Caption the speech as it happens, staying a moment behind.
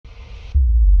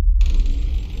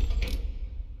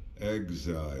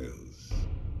Exiles,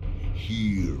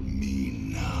 hear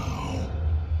me now.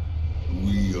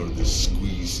 We are the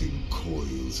squeezing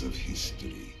coils of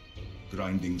history,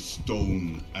 grinding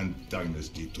stone and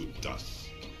dynasty to dust.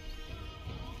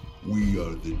 We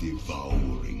are the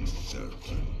devouring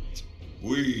serpent.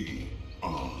 We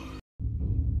are.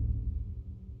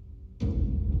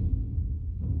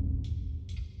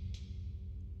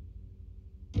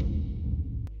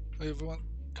 Hey everyone,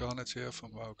 Carnage here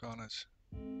from WoW Carnage.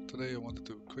 Today I wanted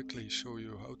to quickly show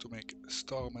you how to make a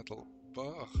star metal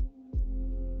bar,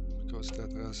 because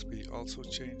that recipe also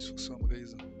changed for some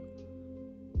reason.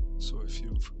 So if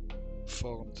you've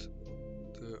farmed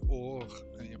the ore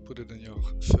and you put it in your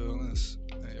furnace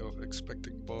and you're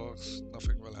expecting bars,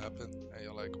 nothing will happen and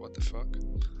you're like, what the fuck?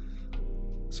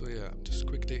 So yeah, I'm just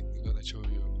quickly gonna show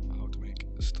you how to make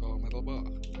a star metal bar.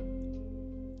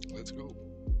 Let's go.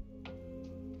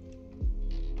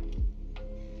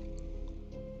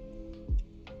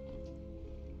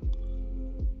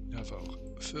 We have our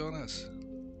furnace.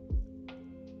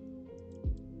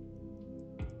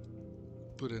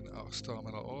 Put in our star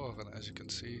metal ore, and as you can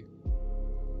see,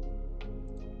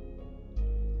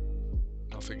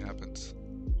 nothing happens.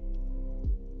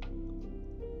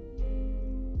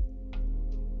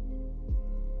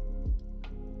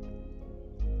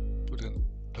 Put in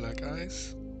black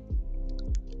ice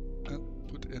and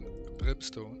put in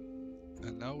brimstone,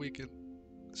 and now we can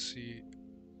see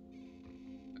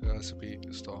the recipe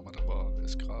star metal bar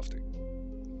is crafting.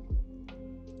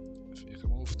 If you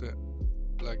remove the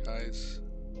black ice,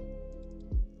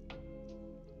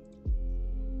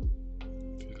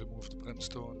 if you remove the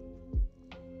brimstone,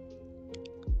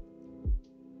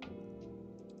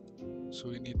 so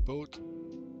we need both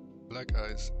black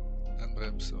ice and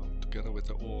brimstone together with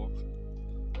the ore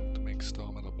to make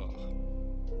star metal bar.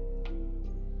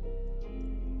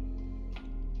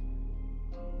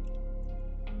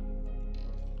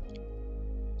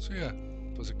 So yeah,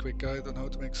 it was a quick guide on how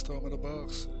to make star metal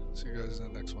bars. See you guys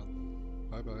in the next one.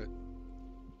 Bye bye.